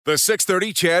The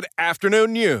 6:30 CHED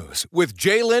Afternoon News with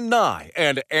Jaylen Nye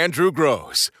and Andrew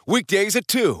Gross. Weekdays at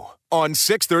 2 on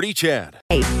 6:30 CHED.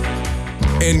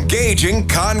 Engaging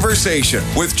conversation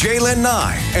with Jaylen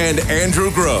Nye and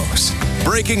Andrew Gross.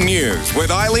 Breaking news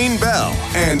with Eileen Bell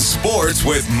and sports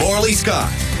with Morley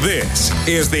Scott. This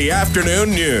is the Afternoon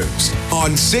News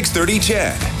on 6:30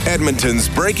 CHED, Edmonton's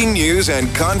breaking news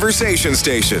and conversation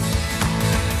station.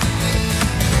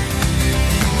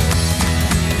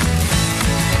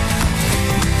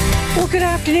 Well, good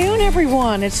afternoon,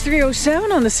 everyone. It's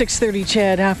 3:07 on the 6:30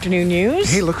 CHED Afternoon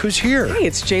News. Hey, look who's here. Hey,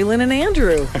 it's Jaylen and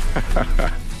Andrew.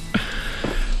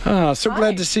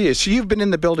 Glad to see you. So you've been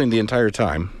in the building the entire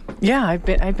time. Yeah, I've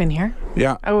been here.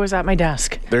 Yeah. I was at my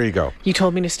desk. There you go. You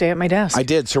told me to stay at my desk. I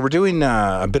did. So we're doing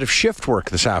a bit of shift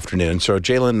work this afternoon. So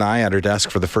Jaylen and I at our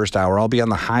desk for the first hour. I'll be on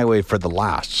the highway for the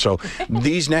last. So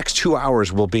these next 2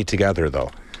 hours will be together, though.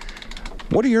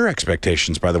 What are your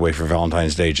expectations, by the way, for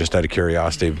Valentine's Day, just out of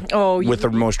curiosity, with the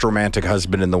most romantic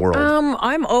husband in the world?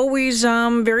 I'm always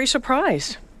very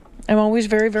surprised. I'm always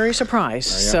very, very surprised.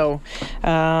 So,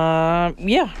 I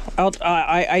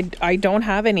don't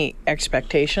have any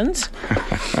expectations,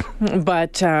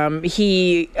 but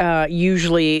he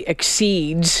usually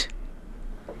exceeds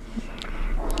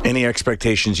any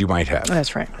expectations you might have.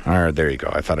 That's right. All right, there you go.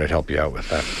 I thought I'd help you out with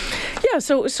that. Yeah,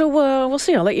 so we'll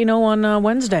see. I'll let you know on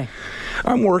Wednesday.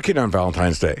 I'm working on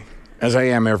Valentine's Day, as I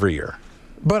am every year.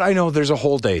 But I know there's a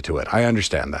whole day to it. I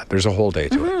understand that. There's a whole day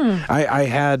to it. I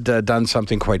had done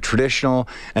something quite traditional,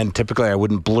 and typically I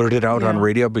wouldn't blurt it out on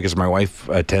radio because my wife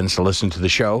tends to listen to the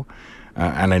show.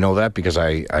 And I know that because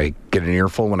I get an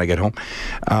earful when I get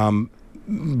home.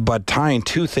 But tying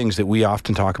two things that we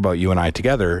often talk about, you and I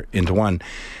together, into one,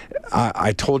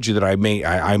 I told you that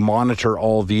I monitor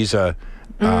all Visa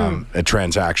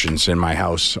transactions in my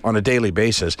house on a daily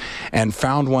basis, and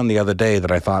found one the other day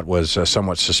that I thought was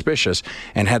somewhat suspicious,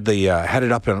 and had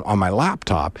it up on my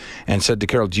laptop and said to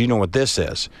Carol, "Do you know what this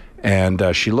is?" And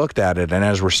she looked at it, and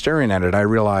as we're staring at it, I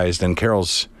realized, and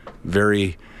Carol's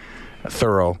very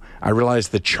thorough, I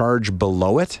realized the charge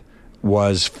below it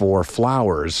was for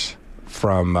flowers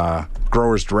from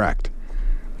Growers Direct.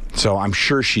 So I'm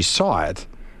sure she saw it,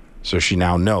 so she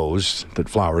now knows that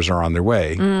flowers are on their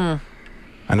way.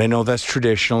 And I know that's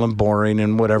traditional and boring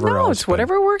and whatever else. No, it's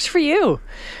whatever works for you.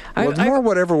 Well, more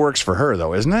whatever works for her,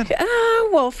 though, isn't it?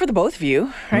 Well, for the both of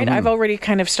you, right? I've already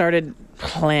kind of started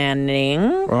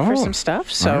planning for some stuff.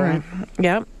 So,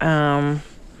 yeah.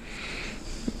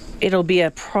 It'll be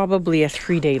probably a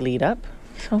 3-day lead up.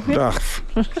 So, yeah.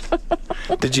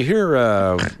 Did you hear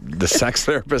the sex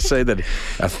therapist say that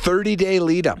a 30-day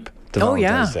lead up to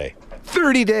Valentine's Day?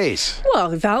 30 days. Well,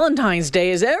 Valentine's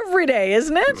Day is every day,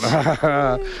 isn't it?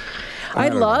 I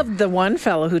loved the one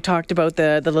fellow who talked about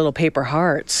the little paper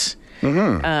hearts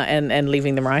and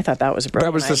leaving them. I thought that was a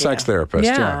brilliant That was the idea. sex therapist.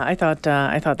 Yeah. I thought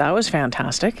that was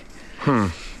fantastic.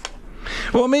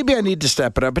 Well, maybe I need to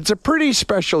step it up. It's a pretty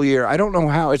special year. I don't know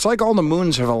how. It's like all the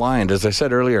moons have aligned. As I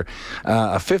said earlier,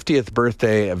 a 50th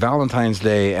birthday, a Valentine's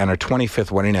Day, and a 25th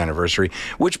wedding anniversary,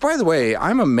 which, by the way,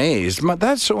 I'm amazed.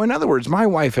 So, in other words, my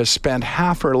wife has spent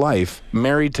half her life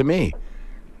married to me.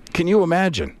 Can you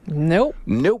imagine? Nope.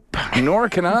 Nor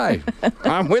can I.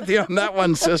 I'm with you on that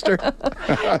one, sister.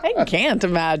 I can't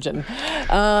imagine.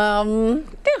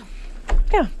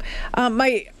 Yeah.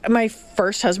 My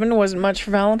first husband wasn't much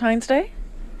for Valentine's Day.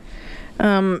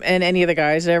 And any of the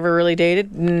guys I ever really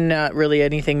dated, not really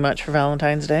anything much for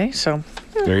Valentine's Day. So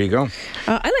there you go.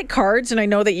 I like cards, and I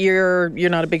know that you're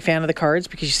not a big fan of the cards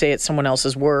because you say it's someone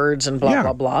else's words and blah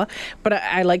blah blah. But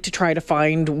I like to try to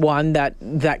find one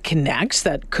that connects,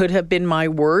 that could have been my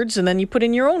words, and then you put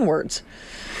in your own words.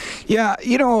 Yeah,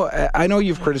 I know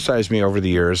you've criticized me over the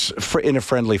years in a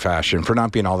friendly fashion for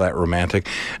not being all that romantic.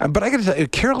 But I got to tell you,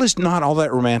 Carol is not all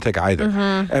that romantic either.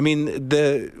 I mean,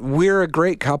 we're a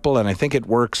great couple, and I think it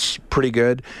works pretty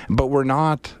good. But we're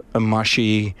not a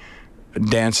mushy,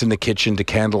 dance in the kitchen to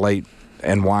candlelight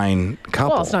and wine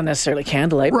couple. Well, it's not necessarily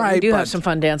candlelight, but we do have some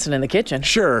fun dancing in the kitchen.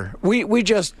 Sure. We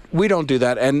don't do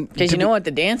that. Because you know what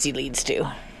the dancey leads to.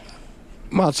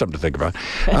 Well, it's something to think about.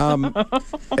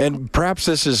 And perhaps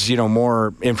this is,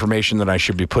 more information that I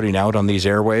should be putting out on these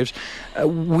airwaves.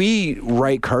 We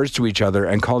write cards to each other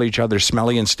and call each other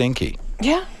smelly and stinky.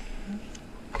 Yeah.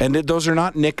 And those are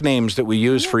not nicknames that we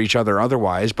use for each other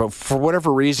otherwise, but for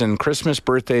whatever reason, Christmas,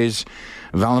 birthdays,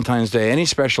 Valentine's Day, any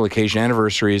special occasion,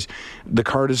 anniversaries, the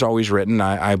card is always written,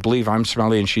 I believe I'm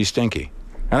smelly and she's stinky.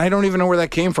 And I don't even know where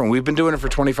that came from. We've been doing it for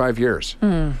 25 years.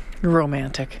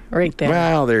 Romantic, right there.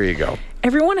 Well, there you go.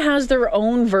 Everyone has their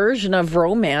own version of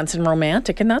romance and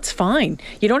romantic, and that's fine.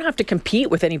 You don't have to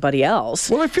compete with anybody else.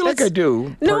 Well, I feel like I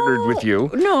do, partnered with you.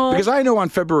 No. Because I know on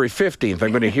February 15th, I'm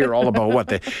going to hear all about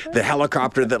the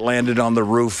helicopter that landed on the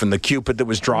roof and the Cupid that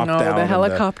was dropped down. No, the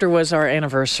helicopter was our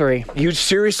anniversary. You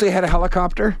seriously had a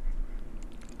helicopter?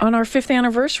 On our 5th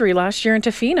anniversary last year in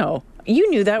Tofino. You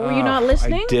knew that, were you not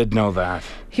listening? I did know that.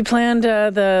 He planned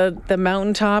the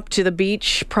mountaintop to the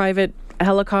beach private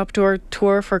helicopter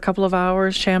tour for a couple of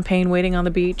hours, champagne waiting on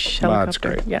the beach. Helicopter. That's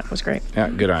great. Yeah, it was great. Yeah,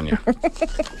 good on you.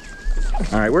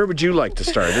 All right, where would you like to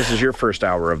start? This is your first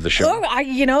hour of the show. Oh,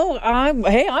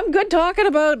 I'm good talking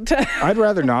about... I'd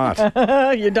rather not.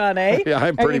 You're done, eh? Yeah,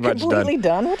 I'm pretty much done. Completely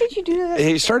done? What did you do?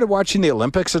 Hey, you started watching the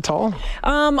Olympics at all?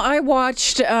 I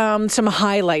watched some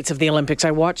highlights of the Olympics.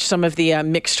 I watched some of the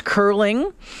mixed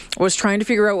curling. Was trying to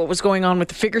figure out what was going on with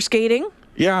the figure skating.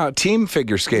 Yeah, team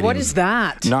figure skating. What is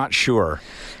that? Not sure.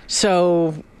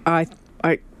 So I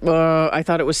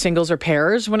thought it was singles or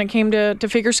pairs when it came to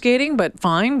figure skating, but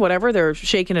fine, whatever. They're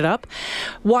shaking it up.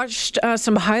 Watched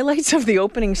some highlights of the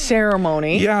opening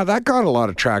ceremony. Yeah, that got a lot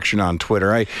of traction on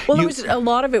Twitter. A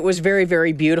lot of it was very,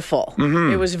 very beautiful.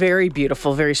 Mm-hmm. It was very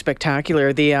beautiful, very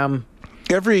spectacular. The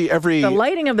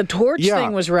lighting of the torch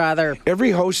thing was rather...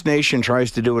 Every host nation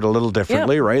tries to do it a little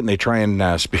differently, right? And they try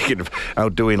and, speaking of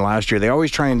outdoing last year, they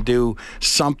always try and do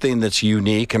something that's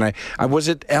unique. And I was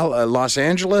at Los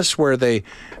Angeles where that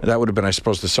would have been, I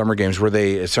suppose, the Summer Games,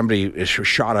 where somebody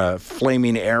shot a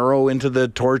flaming arrow into the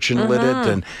torch and lit it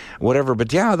and whatever.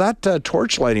 But yeah, that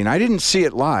torch lighting, I didn't see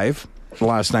it live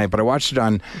last night, but I watched it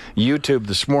on YouTube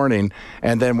this morning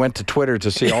and then went to Twitter to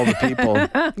see all the people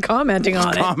commenting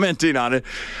on it.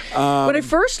 When I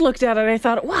first looked at it, I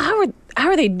thought, wow, how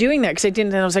are they doing that? Because I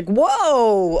didn't, and I was like,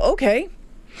 whoa, okay.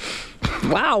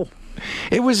 Wow.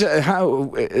 It was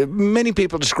how many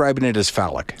people describing it as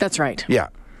phallic. That's right. Yeah.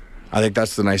 I think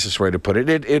that's the nicest way to put it.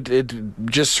 It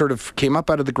just sort of came up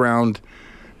out of the ground.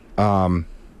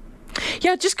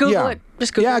 Just Google it.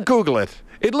 Just Google it. Google it.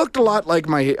 It looked a lot like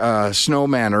my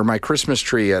snowman or my Christmas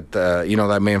tree at, my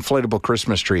inflatable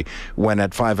Christmas tree when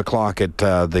at 5 o'clock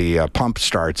the pump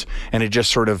starts and it just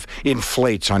sort of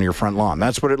inflates on your front lawn.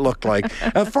 That's what it looked like.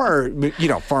 Far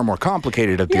more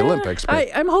complicated at the Olympics. But.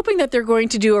 I'm hoping that they're going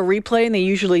to do a replay, and they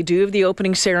usually do, of the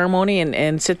opening ceremony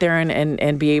and sit there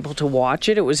and be able to watch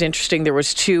it. It was interesting. There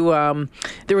was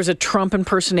there was a Trump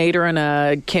impersonator and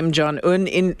a Kim Jong-un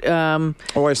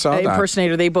I saw that.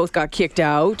 Impersonator. They both got kicked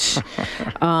out.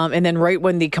 And then right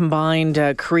when the combined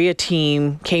Korea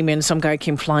team came in, some guy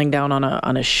came flying down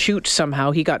on a chute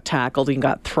somehow. He got tackled and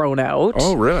got thrown out.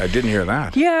 Oh, really? I didn't hear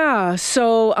that. Yeah.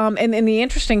 So, and the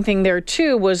interesting thing there,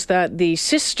 too, was that the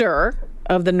sister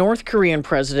of the North Korean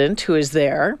president, who is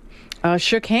there,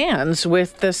 shook hands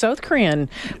with the South Korean,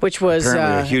 which was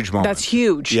apparently a huge moment. That's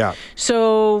huge. Yeah.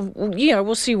 So,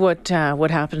 we'll see what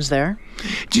happens there.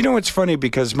 Do you know what's funny?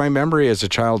 Because my memory as a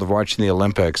child of watching the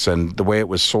Olympics and the way it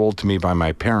was sold to me by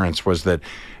my parents was that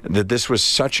this was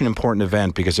such an important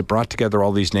event because it brought together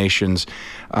all these nations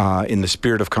in the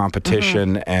spirit of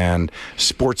competition and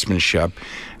sportsmanship.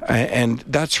 And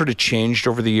that sort of changed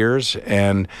over the years.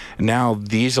 And now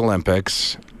these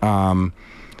Olympics, where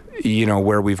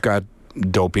we've got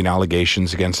doping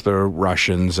allegations against the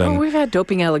Russians. And we've had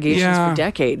doping allegations for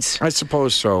decades. I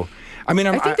suppose so. I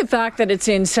think the fact that it's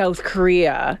in South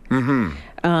Korea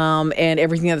and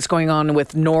everything that's going on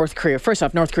with North Korea. First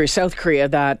off, North Korea, South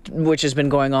Korea, which has been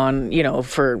going on,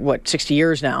 for 60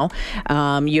 years now.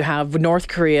 You have North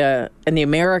Korea and the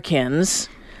Americans.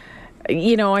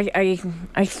 I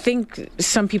think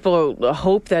some people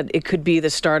hope that it could be the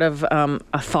start of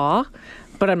a thaw.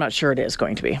 But I'm not sure it is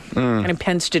going to be. And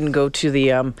Pence didn't go to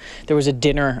the... there was a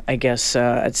dinner, I guess,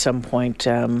 at some point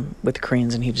with the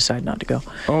Koreans, and he decided not to go.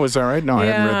 Oh, is that right? No, I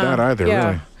hadn't read that either,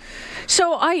 really.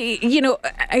 So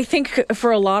I think for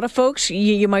a lot of folks,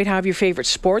 you might have your favorite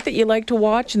sport that you like to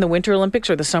watch in the Winter Olympics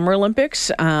or the Summer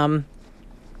Olympics. I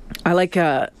like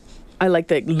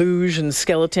the luge and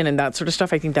skeleton and that sort of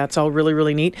stuff. I think that's all really,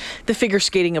 really neat. The figure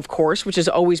skating, of course, which has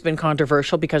always been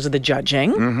controversial because of the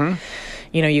judging. Mm-hmm.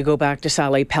 You go back to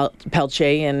Saleh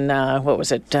Pelche and what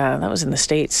was it? That was in the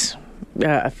States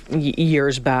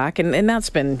years back. And that's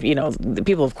been,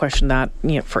 people have questioned that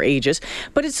for ages.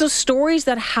 But it's those stories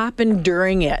that happen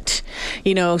during it.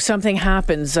 Something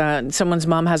happens. Someone's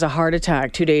mom has a heart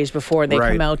attack 2 days before and they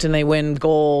come out and they win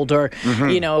gold or,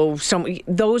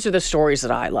 those are the stories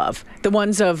that I love. The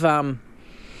ones of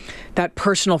that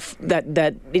personal,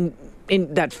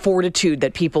 in that fortitude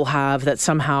that people have, that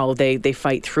somehow they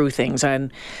fight through things.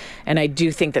 And And I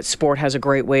do think that sport has a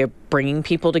great way of bringing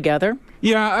people together.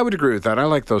 Yeah, I would agree with that. I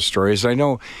like those stories. I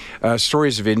know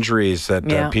stories of injuries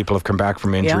that people have come back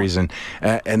from injuries, and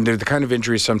they're the kind of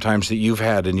injuries sometimes that you've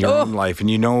had in your own life,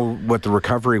 and you know what the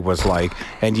recovery was like,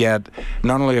 and yet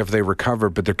not only have they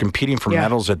recovered, but they're competing for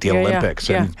medals at the Olympics.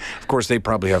 And of course, they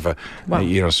probably have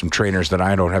some trainers that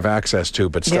I don't have access to,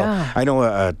 but still, I know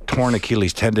a torn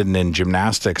Achilles tendon in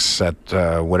gymnastics at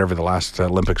whatever the last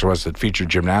Olympics was that featured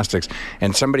gymnastics,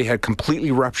 and somebody had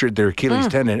completely ruptured their Achilles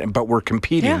tendon, but were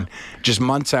competing just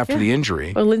months after the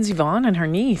injury. Well, Lindsey Vonn and her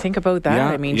knee, think about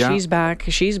that. I mean, she's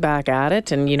back at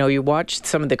it, and you watch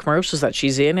some of the commercials that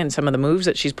she's in and some of the moves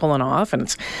that she's pulling off, and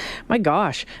it's, my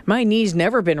gosh, my knee's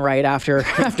never been right after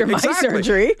my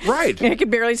surgery. Right. I can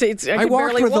barely say I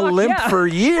walked with a limp for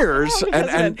years,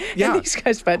 and these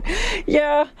guys, but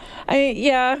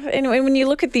and when you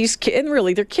look at these kids, and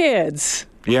really they're kids.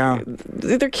 Yeah.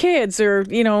 They're kids. They're,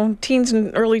 teens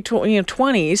and early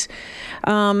 20s.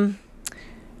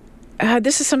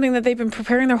 This is something that they've been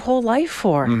preparing their whole life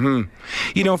for.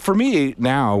 Mm-hmm. For me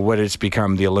now, what it's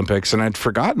become, the Olympics, and I'd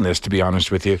forgotten this, to be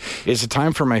honest with you, is a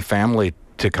time for my family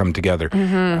to come together.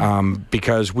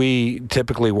 Because we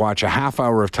typically watch a half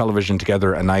hour of television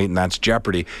together a night, and that's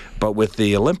Jeopardy. But with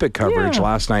the Olympic coverage,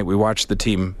 last night we watched the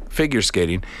team figure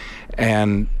skating.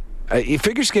 And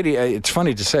figure skating, it's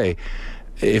funny to say,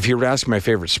 if you were to ask my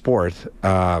favorite sport,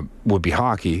 would be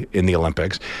hockey in the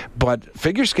Olympics. But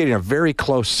figure skating, a very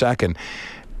close second.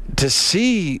 To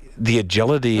see the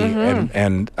agility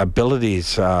and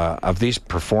abilities of these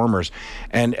performers.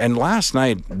 And last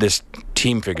night, this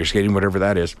team figure skating, whatever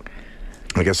that is,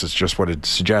 I guess it's just what it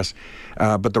suggests.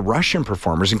 But the Russian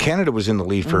performers, and Canada was in the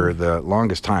lead for the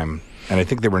longest time, and I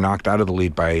think they were knocked out of the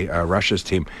lead by Russia's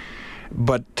team.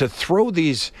 But to throw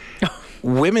these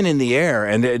women in the air,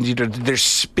 and they're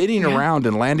spinning around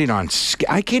and landing on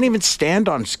I can't even stand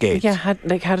on skates. Yeah, how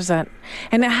does that?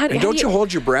 And don't you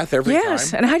hold your breath every time?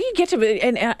 Yes, and how do you get to it?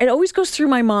 And it always goes through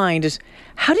my mind is,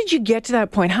 how did you get to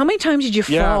that point? How many times did you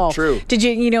fall? Yeah, true. Did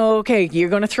you, okay, you're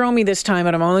going to throw me this time,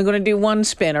 but I'm only going to do one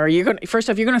spin, or first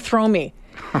off, you're going to throw me.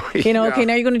 Okay, now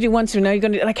you're going to do one spin, now you're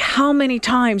going to, how many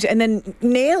times? And then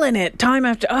nailing it time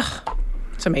after,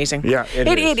 it's amazing. Yeah,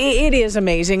 it is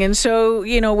amazing. And so,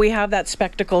 we have that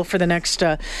spectacle for the next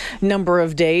number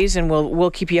of days, and we'll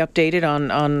keep you updated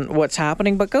on what's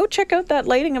happening. But go check out that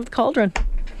lighting of the cauldron.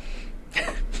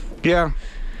 Yeah.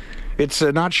 It's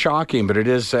not shocking, but it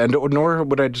is, and nor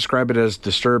would I describe it as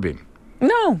disturbing.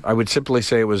 No. I would simply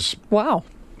say it was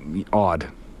odd.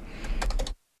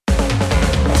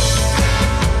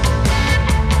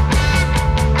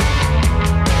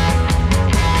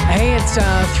 It's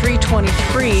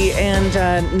 3:23,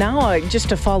 and now just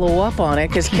to follow up on it,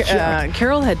 because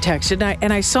Carol had texted,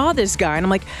 and I saw this guy, and I'm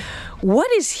like, what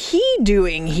is he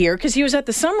doing here? Because he was at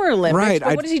the Summer Olympics, right?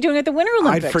 But what is he doing at the Winter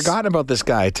Olympics? I'd forgotten about this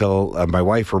guy till my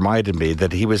wife reminded me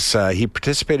that he was he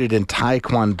participated in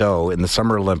Taekwondo in the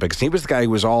Summer Olympics. He was the guy who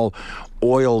was all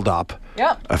oiled up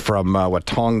from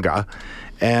Tonga.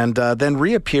 And then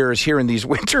reappears here in these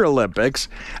Winter Olympics.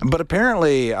 But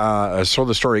apparently, so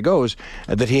the story goes,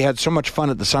 that he had so much fun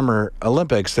at the Summer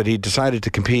Olympics that he decided to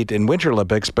compete in Winter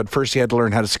Olympics, but first he had to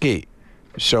learn how to ski.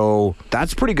 So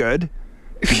that's pretty good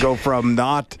to go from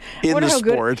not in the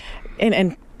sport.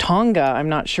 And Tonga, I'm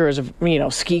not sure, is a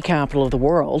ski capital of the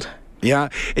world. Yeah.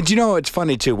 And it's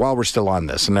funny, too, while we're still on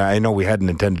this, and I know we hadn't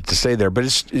intended to say there,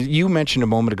 but you mentioned a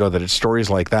moment ago that it's stories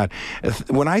like that.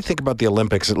 When I think about the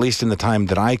Olympics, at least in the time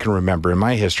that I can remember in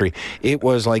my history, it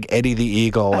was like Eddie the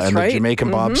Eagle and the Jamaican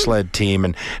bobsled team,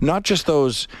 and not just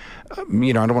those, I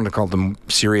don't want to call them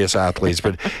serious athletes,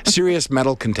 but serious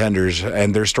medal contenders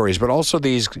and their stories, but also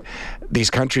these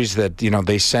countries that,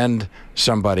 they send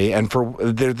somebody, and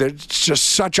they're just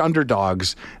such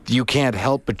underdogs, you can't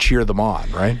help but cheer them on,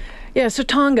 right? Yeah, so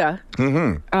Tonga,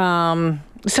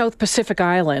 South Pacific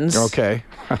Islands. Okay.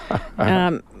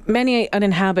 Many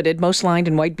uninhabited, most lined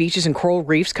in white beaches and coral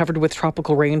reefs covered with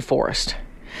tropical rainforest.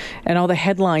 And all the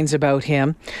headlines about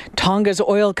him. Tonga's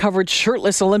oil-covered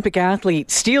shirtless Olympic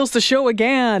athlete steals the show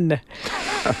again.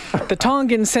 The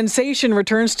Tongan sensation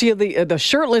returns to the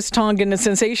shirtless Tongan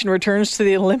sensation returns to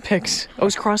the Olympics. Oh,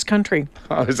 it's cross country.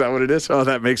 Oh, is that what it is? Oh,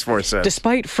 that makes more sense.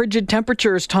 Despite frigid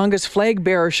temperatures, Tonga's flag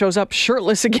bearer shows up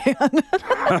shirtless again.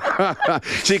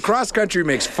 See, cross country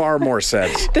makes far more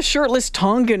sense. The shirtless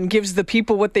Tongan gives the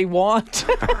people what they want.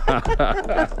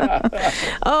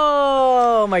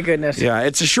 Oh, my goodness. Yeah,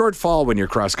 it's It's a short fall when you're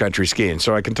cross-country skiing,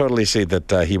 so I can totally see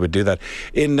that he would do that.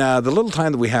 In the little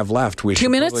time that we have left, we 2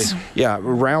 should minutes?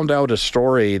 round out a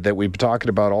story that we've been talking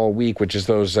about all week, which is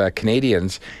those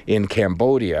Canadians in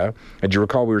Cambodia. Do you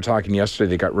recall we were talking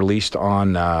yesterday? They got released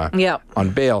on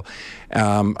bail.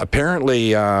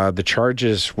 Apparently, the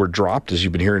charges were dropped, as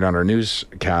you've been hearing on our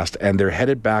newscast, and they're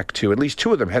headed back to, at least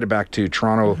two of them headed back to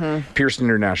Toronto Pearson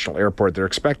International Airport. They're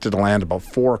expected to land about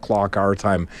 4 o'clock our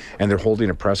time, and they're holding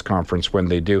a press conference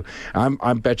when they do.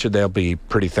 I bet you they'll be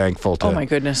pretty thankful to, oh my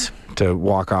goodness, to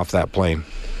walk off that plane.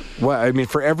 Well, I mean,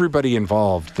 for everybody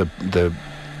involved,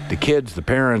 the kids, the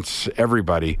parents,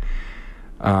 everybody,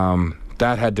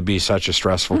 that had to be such a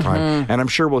stressful time. And I'm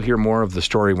sure we'll hear more of the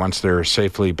story once they're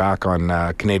safely back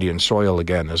on Canadian soil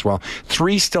again as well.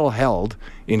 3 still held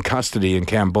in custody in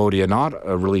Cambodia, not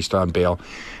released on bail,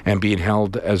 and being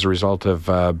held as a result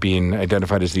of being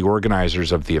identified as the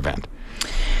organizers of the event.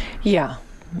 Yeah,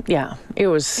 it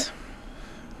was...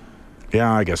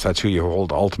 Yeah, I guess that's who you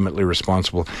hold ultimately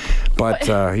responsible. But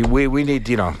we need,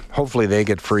 hopefully they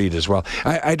get freed as well.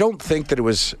 I don't think that it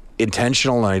was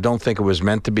intentional, and I don't think it was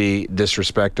meant to be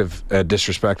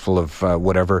disrespectful of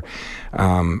whatever.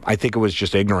 I think it was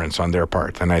just ignorance on their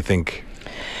part, and I think...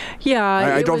 Yeah,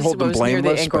 I don't hold them blameless.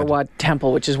 Near the Angkor Wat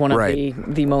Temple, which is one of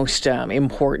the most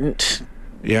important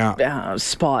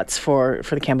spots for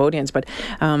the Cambodians. But...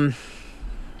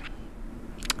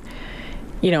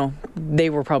 they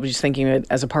were probably just thinking of it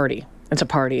as a party. It's a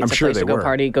party. It's a place to go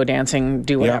party, go dancing,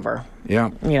 do whatever.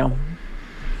 Yeah.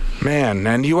 Man,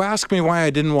 and you ask me why I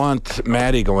didn't want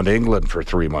Maddie going to England for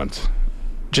 3 months.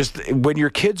 Just when your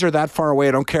kids are that far away,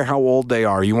 I don't care how old they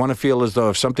are, you want to feel as though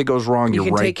if something goes wrong, you're right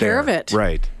there. You can take care of it.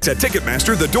 Right. It's at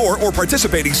Ticketmaster, The Door, or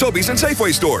participating Sobeys and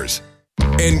Safeway stores.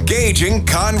 Engaging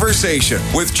conversation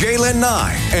with Jaylen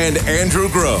Nye and Andrew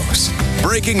Gross.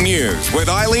 Breaking news with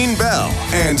Eileen Bell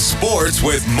and sports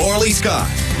with Morley Scott.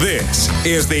 This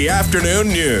is the Afternoon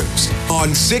News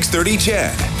on 630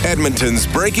 CHED, Edmonton's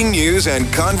breaking news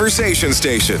and conversation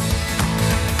station.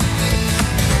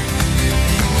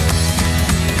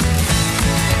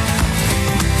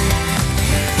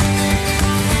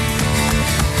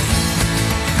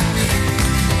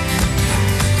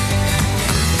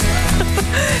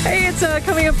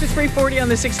 Coming up to 3:40 on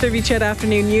the 630 CHED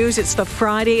Afternoon News. It's the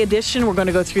Friday edition. We're going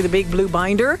to go through the big blue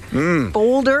binder,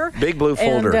 folder. Big blue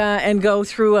folder. And go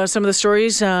through some of the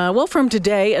stories, from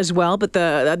today as well, but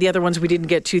the other ones we didn't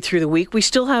get to through the week. We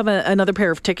still have another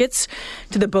pair of tickets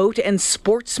to the Boat and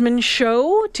Sportsman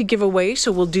Show to give away,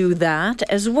 so we'll do that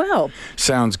as well.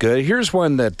 Sounds good. Here's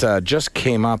one that just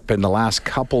came up in the last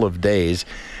couple of days.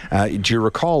 Do you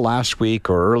recall last week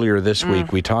or earlier this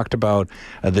week we talked about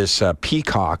this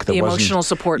peacock that wasn't... Emotional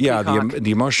support peacock.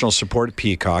 The emotional support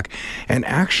peacock. And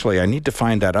actually, I need to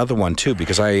find that other one too,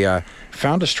 because I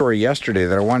found a story yesterday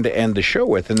that I wanted to end the show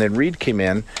with, and then Reed came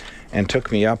in and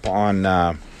took me up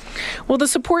on... Well, the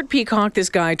support peacock, this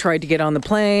guy tried to get on the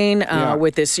plane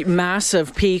with this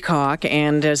massive peacock,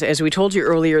 and as we told you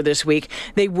earlier this week,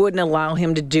 they wouldn't allow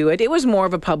him to do it. It was more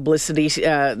of a publicity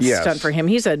stunt for him.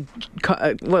 He's a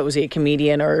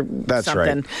comedian or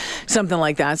something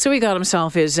like that. So he got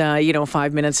himself his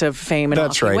 5 minutes of fame, and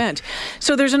off he went.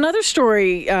 So there's another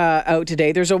story out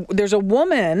today. There's a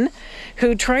woman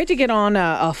who tried to get on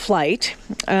a flight.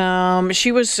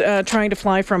 She was trying to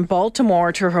fly from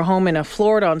Baltimore to her home in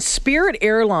Florida on Spirit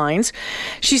Airlines.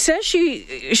 She says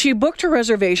she booked her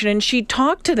reservation, and she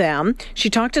talked to them. She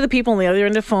talked to the people on the other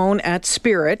end of the phone at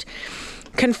Spirit,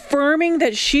 confirming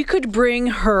that she could bring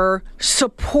her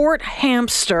support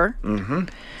hamster.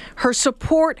 Her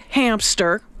support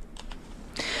hamster.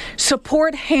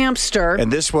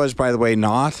 And this was, by the way,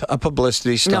 not a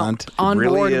publicity stunt. No, on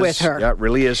board with her. Yeah, it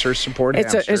really is her support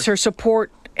hamster. It's her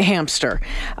support hamster.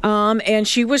 And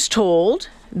she was told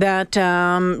that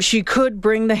she could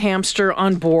bring the hamster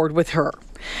on board with her.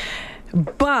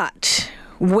 But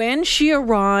when she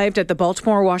arrived at the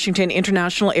Baltimore-Washington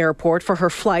International Airport for her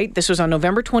flight, this was on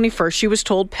November 21st, she was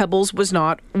told Pebbles was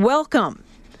not welcome.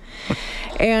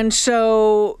 And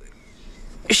so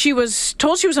she was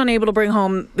told she was unable to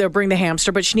bring the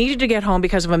hamster, but she needed to get home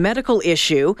because of a medical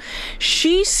issue.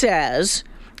 She says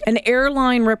an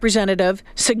airline representative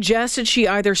suggested she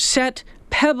either set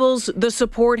Pebbles, the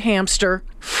support hamster,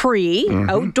 free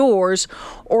outdoors,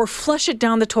 or flush it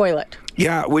down the toilet.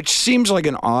 Yeah, which seems like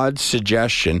an odd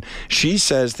suggestion. She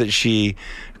says that she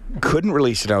couldn't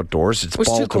release it outdoors. It's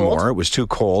Baltimore. It was too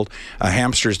cold.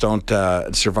 Hamsters don't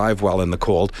survive well in the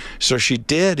cold. So she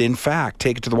did, in fact,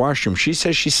 take it to the washroom. She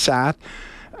says she sat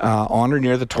on or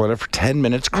near the toilet for 10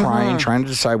 minutes crying, trying to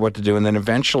decide what to do, and then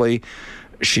eventually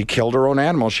she killed her own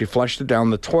animal. She flushed it down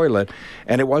the toilet.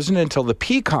 And it wasn't until the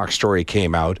Peacock story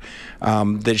came out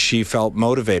that she felt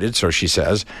motivated, so she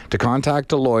says, to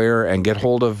contact a lawyer and get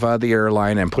hold of the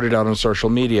airline and put it out on social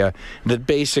media that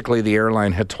basically the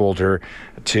airline had told her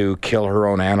to kill her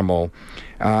own animal.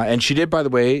 And she did, by the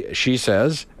way, she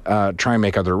says, try and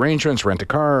make other arrangements, rent a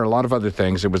car, a lot of other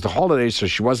things. It was the holidays, so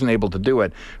she wasn't able to do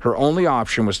it. Her only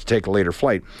option was to take a later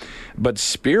flight. But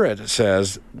Spirit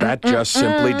says that just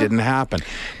simply didn't happen.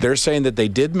 They're saying that they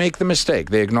did make the mistake.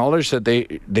 They acknowledged that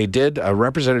they did, a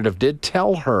representative did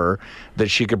tell her that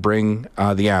she could bring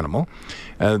the animal.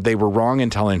 They were wrong in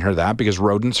telling her that because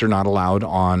rodents are not allowed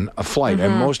on a flight.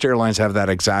 And most airlines have that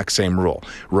exact same rule.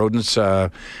 Rodents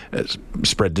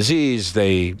spread disease.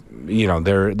 They're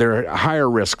higher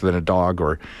risk than a dog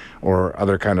or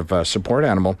other kind of support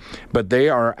animal. But they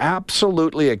are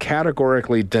absolutely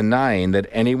categorically denying that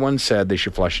anyone said they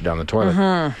should flush it down the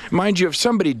toilet. Mind you, if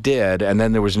somebody did and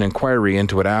then there was an inquiry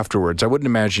into it afterwards, I wouldn't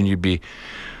imagine you'd be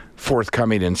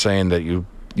forthcoming in saying that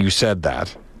you said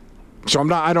that. So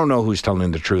I don't know who's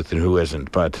telling the truth and who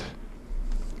isn't, but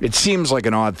it seems like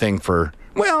an odd thing for...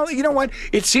 Well, you know what?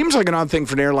 It seems like an odd thing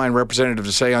for an airline representative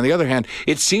to say. On the other hand,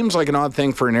 it seems like an odd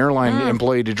thing for an airline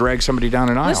employee to drag somebody down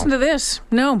an aisle. Listen to this.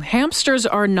 No, hamsters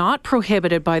are not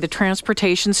prohibited by the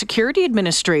Transportation Security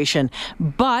Administration,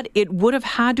 but it would have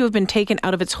had to have been taken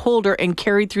out of its holder and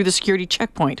carried through the security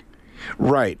checkpoint.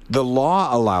 Right. The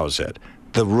law allows it.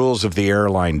 The rules of the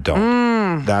airline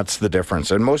don't. That's the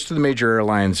difference. And most of the major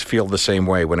airlines feel the same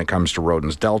way when it comes to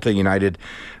rodents. Delta, United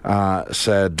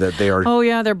said that they are... Oh,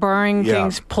 yeah, they're barring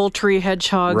things, poultry,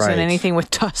 hedgehogs, and anything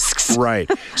with tusks. Right.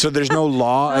 So there's no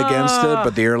law against it,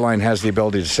 but the airline has the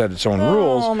ability to set its own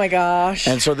rules. Oh, my gosh.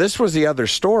 And so this was the other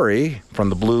story from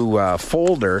the blue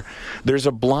folder. There's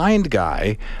a blind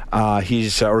guy.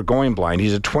 He's going blind.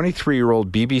 He's a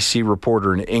 23-year-old BBC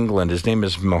reporter in England. His name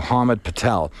is Mohammed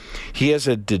Patel. He has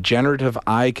a degenerative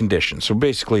eye condition. So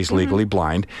basically he's legally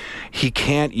blind. He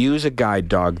can't use a guide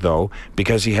dog, though,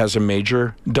 because he has a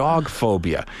major dog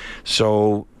phobia.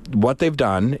 So what they've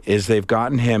done is they've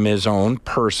gotten him his own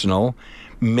personal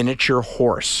miniature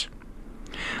horse.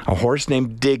 A horse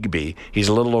named Digby. He's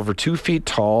a little over 2 feet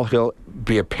tall. He'll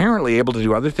be apparently able to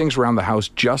do other things around the house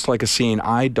just like a seeing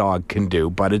eye dog can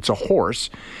do, but it's a horse.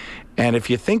 And if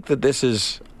you think that this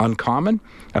is uncommon,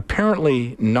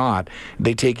 apparently not.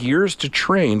 They take years to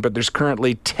train, but there's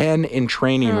currently 10 in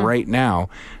training right now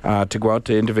to go out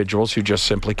to individuals who just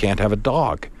simply can't have a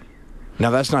dog. Now,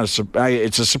 that's not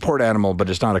it's a support animal, but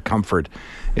it's not a comfort.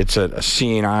 It's a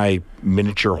seeing eye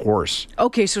miniature horse.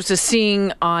 Okay, so it's a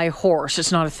seeing eye horse.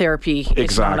 It's not a therapy.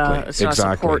 Exactly. It's not a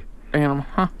support animal.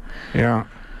 Huh. Yeah.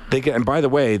 And by the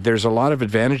way, there's a lot of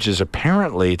advantages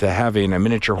apparently to having a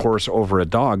miniature horse over a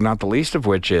dog, not the least of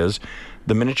which is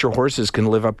the miniature horses can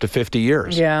live up to 50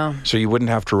 years. Yeah. So you wouldn't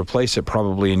have to replace it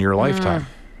probably in your lifetime.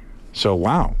 So,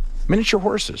 wow. Miniature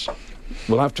horses.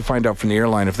 We'll have to find out from the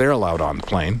airline if they're allowed on the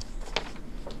plane.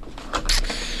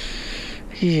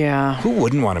 Yeah. Who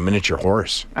wouldn't want a miniature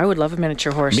horse? I would love a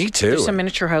miniature horse. Me too. There's some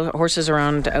miniature horses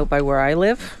around out by where I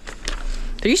live.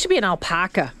 There used to be an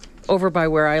alpaca over by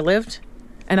where I lived.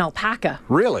 An alpaca.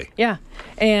 Really? Yeah.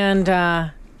 And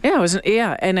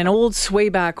and an old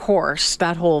swayback horse.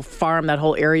 That whole farm, that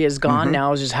whole area is gone now.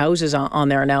 There's just houses on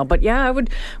there now. But yeah, when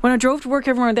I drove to work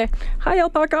everywhere there, hi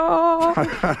alpaca,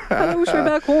 hello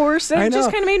swayback horse. And it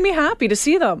just kind of made me happy to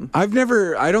see them. I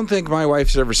don't think my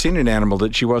wife's ever seen an animal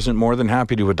that she wasn't more than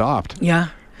happy to adopt. Yeah.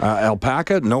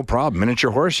 Alpaca, no problem.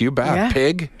 Miniature horse, you bet. Yeah.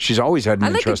 Pig, she's always had an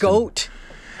interest. I like a goat.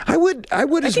 I would as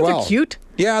well. I think they're cute.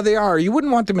 Yeah, they are. You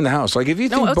wouldn't want them in the house. Like if you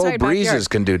think Beau Breezes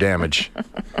can do damage.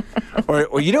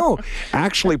 or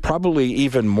actually probably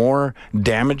even more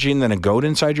damaging than a goat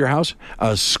inside your house,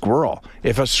 a squirrel.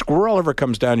 If a squirrel ever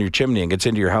comes down your chimney and gets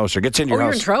into your house or gets into your house.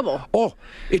 You're in trouble. Oh,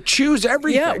 it chews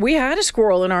everything. Yeah, we had a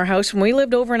squirrel in our house when we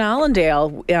lived over in Allendale.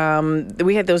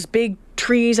 We had those big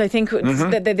trees, I think,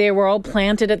 that they were all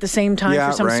planted at the same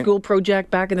time for some school project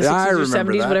back in the 60s or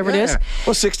 70s, whatever it is.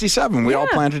 Well, 67, we all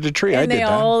planted a tree. And I did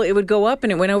that. It would go up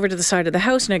and it went over to the side of the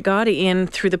house and it got in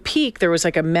through the peak. There was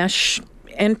like a mesh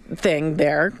thing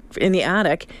there in the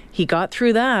attic. He got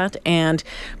through that, and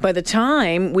by the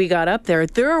time we got up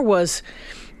there was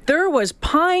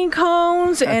pine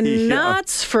cones and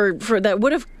nuts for that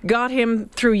would have got him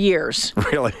through years.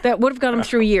 Really? That would have got him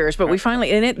through years. But we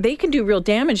finally, they can do real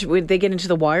damage when they get into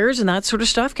the wires, and that sort of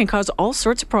stuff can cause all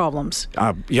sorts of problems.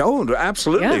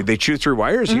 Absolutely. Yeah. They chew through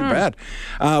wires, you bet.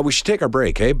 We should take our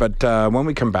break, eh? But when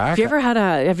we come back...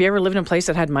 Have you ever lived in a place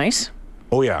that had mice?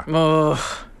 Oh, yeah.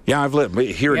 Yeah, I've lived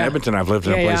here in Edmonton. I've lived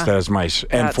in a place that has mice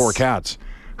and 4 cats.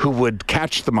 who would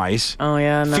catch the mice. Oh,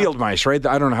 yeah. No. Field mice, right?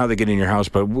 I don't know how they get in your house,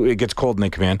 but it gets cold and they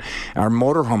come in. Our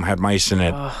motorhome had mice in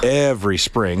it every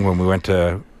spring when we went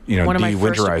to, one of my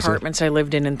first de-winterize it. apartments I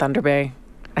lived in Thunder Bay.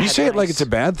 You say it like it's a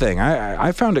bad thing.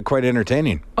 I found it quite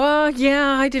entertaining.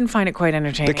 Yeah, I didn't find it quite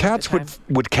entertaining. The cats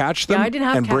would catch them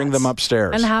and bring them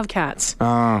upstairs. And have cats.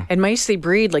 And mice, they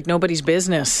breed like nobody's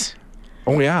business.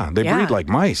 Oh, yeah. They breed like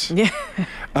mice. Yeah.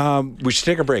 We should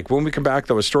take a break. When we come back,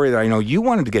 though, a story that I know you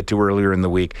wanted to get to earlier in the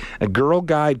week. A Girl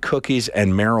Guide, cookies,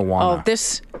 and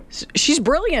marijuana. She's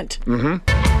brilliant. Mm-hmm.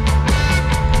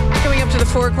 Coming up to the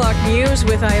 4 o'clock news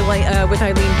with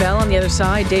Eileen Bell on the other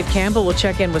side. Dave Campbell will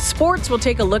check in with sports. We'll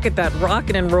take a look at that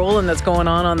rocking and rolling that's going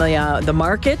on the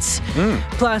markets.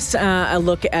 Plus a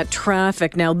look at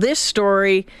traffic. Now, this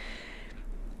story,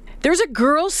 there's a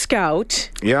Girl Scout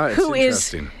who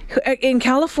is in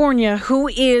California who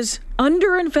is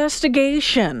under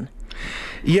investigation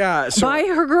by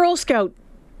her Girl Scout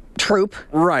troop.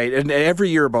 Right, and every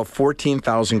year about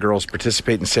 14,000 girls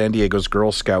participate in San Diego's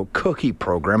Girl Scout cookie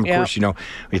program. Of course, when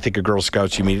you think of Girl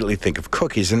Scouts, you immediately think of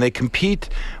cookies, and they compete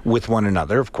with one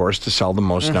another, of course, to sell the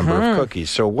most number of cookies.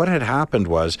 So what had happened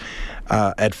was,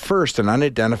 at first, an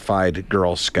unidentified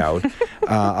Girl Scout,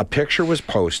 a picture was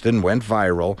posted and went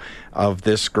viral of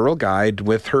this Girl Guide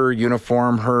with her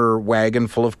uniform, her wagon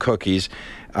full of cookies,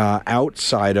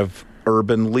 outside of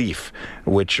Urban Leaf,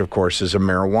 which of course is a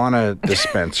marijuana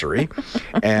dispensary,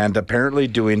 and apparently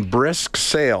doing brisk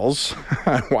sales.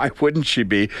 Why wouldn't she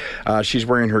be? She's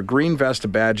wearing her green vest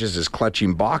of badges, is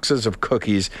clutching boxes of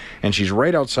cookies, and she's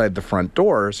right outside the front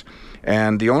doors.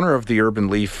 And the owner of the Urban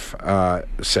Leaf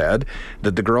said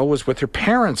that the girl was with her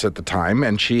parents at the time,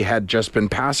 and she had just been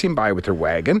passing by with her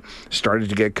wagon, started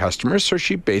to get customers, so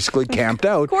she basically camped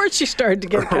out. Of course she started to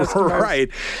get customers. Right,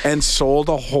 and sold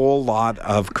a whole lot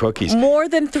of cookies. More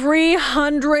than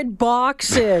 300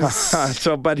 boxes.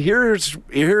 But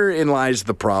herein lies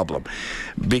the problem,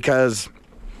 because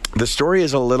the story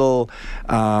is a little,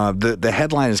 the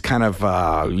headline is kind of,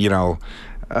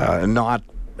 not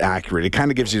accurate. It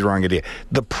kind of gives you the wrong idea.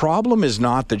 The problem is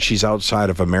not that she's outside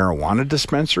of a marijuana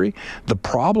dispensary. The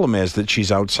problem is that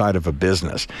she's outside of a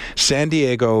business. San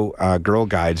Diego Girl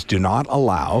Guides do not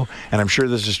allow, and I'm sure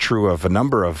this is true of a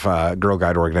number of Girl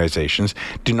Guide organizations,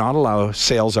 do not allow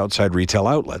sales outside retail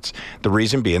outlets. The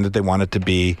reason being that they want it to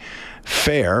be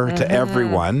fair to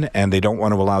everyone, and they don't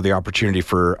want to allow the opportunity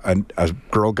for a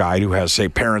Girl Guide who has, say,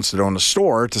 parents that own a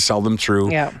store to sell them through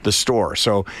the store.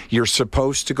 So you're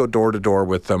supposed to go door to door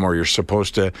with them, or you're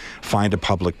supposed to find a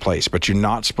public place, but you're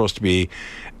not supposed to be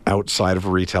outside of a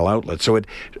retail outlet. So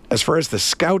as far as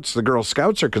the Girl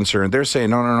Scouts are concerned, they're saying,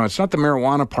 no, it's not the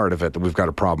marijuana part of it that we've got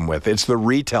a problem with. It's the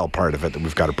retail part of it that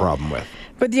we've got a problem with.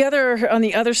 But on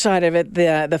the other side of it,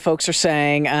 the folks are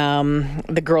saying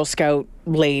the Girl Scout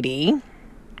lady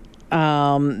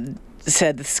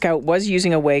said the Scout was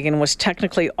using a wagon, was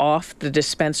technically off the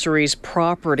dispensary's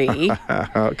property.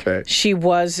 Okay. She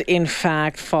was, in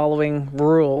fact, following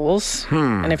rules.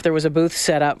 And if there was a booth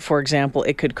set up, for example,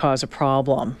 it could cause a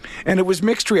problem. And it was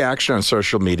mixed reaction on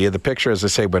social media. The picture, as I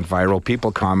say, went viral.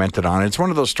 People commented on it. It's one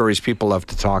of those stories people love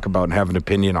to talk about and have an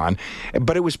opinion on.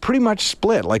 But it was pretty much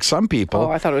split. Like some people...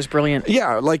 Oh, I thought it was brilliant.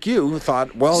 Yeah, like you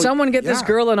thought, well... Someone get this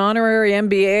girl an honorary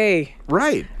MBA.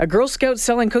 Right. A Girl Scout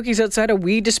selling cookies outside a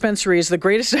weed dispensary is the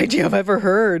greatest idea I've ever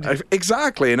heard.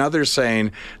 Exactly. And others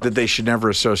saying that they should never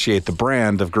associate the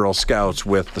brand of Girl Scouts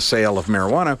with the sale of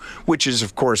marijuana, which is,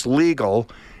 of course, legal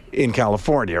in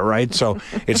California, right? So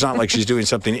it's not like she's doing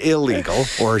something illegal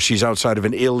or she's outside of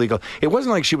an illegal... It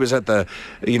wasn't like she was at the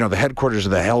headquarters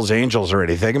of the Hells Angels or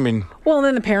anything. I mean... Well, and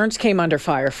then the parents came under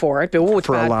fire for it. But it's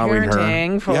for bad allowing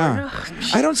parenting. Her.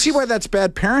 I don't see why that's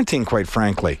bad parenting, quite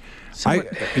frankly.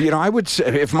 I would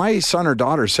say, if my son or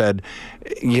daughter said,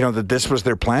 that this was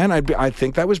their plan, I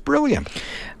think that was brilliant.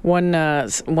 One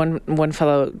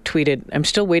fellow tweeted, "I'm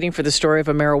still waiting for the story of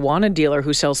a marijuana dealer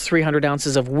who sells 300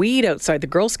 ounces of weed outside the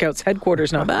Girl Scouts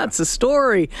headquarters." Now that's a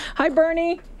story. Hi,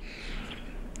 Bernie.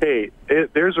 Hey,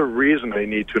 there's a reason I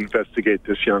need to investigate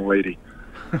this young lady.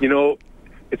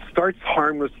 It starts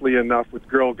harmlessly enough with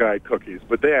Girl Guide cookies,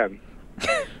 but then...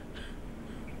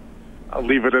 I'll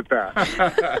leave it at that.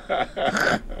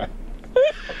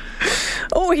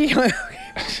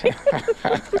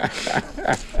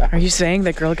 Are you saying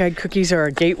that Girl Guide cookies are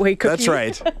a gateway cookie? That's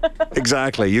right.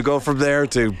 Exactly. You go from there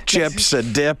to chips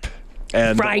and dip.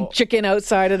 And fried chicken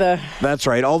outside of the... That's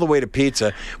right. All the way to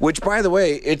pizza, which, by the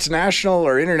way, it's National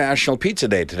or International Pizza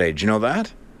Day today. Do you know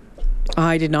that?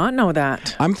 I did not know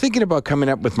that. I'm thinking about coming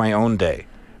up with my own day.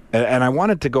 And I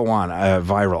want it to go on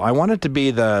viral. I want it to be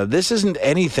This Isn't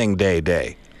Anything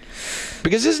Day.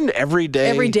 Because isn't every day...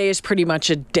 Every day is pretty much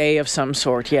a day of some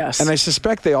sort, yes. And I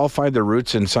suspect they all find their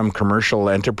roots in some commercial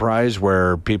enterprise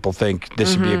where people think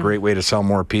this would be a great way to sell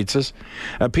more pizzas.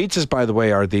 Pizzas, by the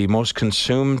way, are the most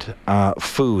consumed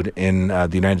food in the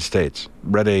United States.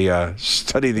 Read a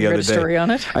study the other day. Read a story on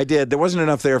it? I did. There wasn't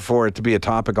enough there for it to be a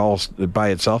topic all by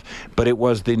itself, but it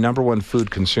was the number one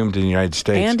food consumed in the United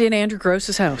States. And in Andrew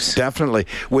Gross's house. Definitely.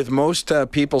 With most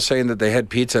people saying that they had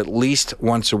pizza at least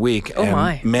once a week,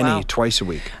 many twice a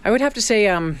week. I would have to say,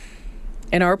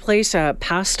 in our place,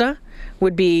 pasta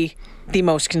would be the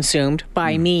most consumed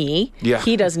by me. Yeah.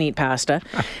 He doesn't eat pasta.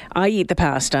 I eat the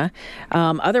pasta.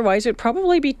 Otherwise, it would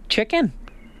probably be chicken.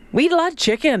 We eat a lot of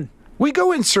chicken. We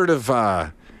go in sort of,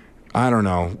 I don't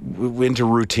know, into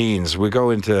routines. We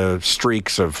go into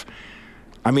streaks of...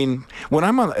 I mean, when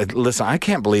I'm on... Listen, I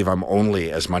can't believe I'm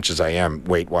only as much as I am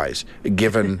weight-wise,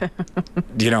 given,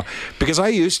 because I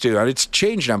used to, it's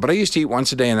changed now, but I used to eat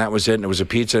once a day and that was it, and it was a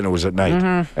pizza and it was at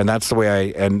night. And that's the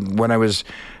way and when I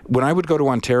would go to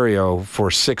Ontario for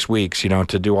 6 weeks,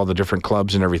 to do all the different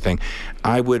clubs and everything,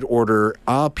 I would order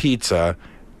a pizza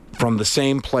from the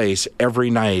same place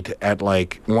every night at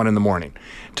like 1 a.m,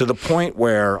 to the point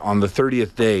where on the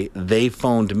 30th day, they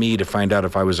phoned me to find out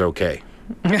if I was okay.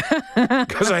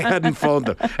 Because I hadn't phoned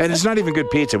them. And it's not even good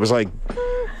pizza. It was like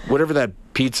whatever that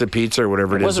pizza or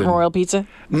whatever it is. Was it Royal Pizza?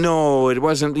 No, it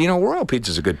wasn't. Royal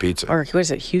Pizza's a good pizza. Or what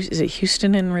is it? Is it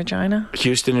Houston and Regina?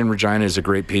 Houston and Regina is a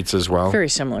great pizza as well. Very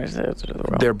similar to the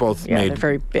Royal. They're both made they're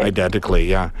very big. Identically,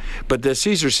 yeah. But the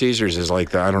Caesars is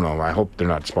like I don't know. I hope they're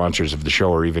not sponsors of the show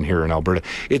or even here in Alberta.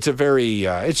 It's a very,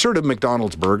 it's sort of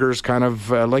McDonald's burgers, kind of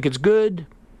like it's good.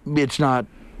 It's not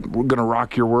going to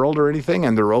rock your world or anything,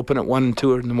 and they're open at 1 and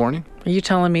 2 in the morning. Are you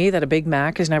telling me that a Big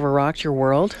Mac has never rocked your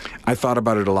world? I thought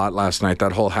about it a lot last night,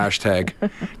 that whole hashtag,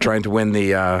 trying to win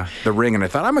the ring, and I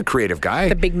thought, I'm a creative guy.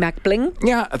 The Big Mac bling?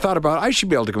 Yeah, I thought about it. I should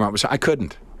be able to come up with something. I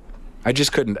couldn't. I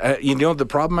just couldn't. The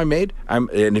problem I made? And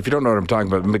if you don't know what I'm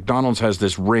talking about, McDonald's has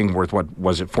this ring worth, what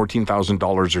was it,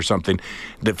 $14,000 or something,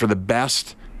 that for the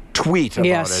best tweet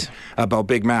about it, about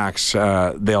Big Macs,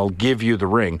 they'll give you the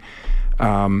ring.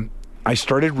 I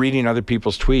started reading other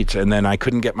people's tweets, and then I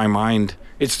couldn't get my mind...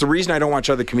 It's the reason I don't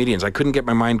watch other comedians. I couldn't get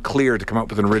my mind clear to come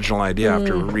up with an original idea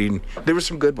after reading... There were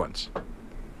some good ones.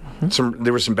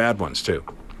 There were some bad ones, too.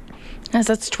 Yes,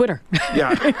 that's Twitter.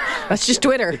 Yeah. That's just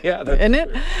Twitter, isn't it?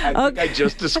 I think I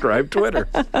just described Twitter.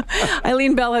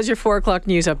 Eileen Bell has your 4 o'clock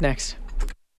news up next.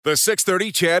 The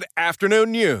 6:30 CHED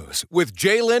Afternoon News with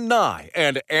Jaylen Nye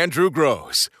and Andrew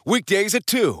Gross. Weekdays at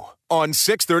 2 on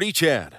 6:30 CHED.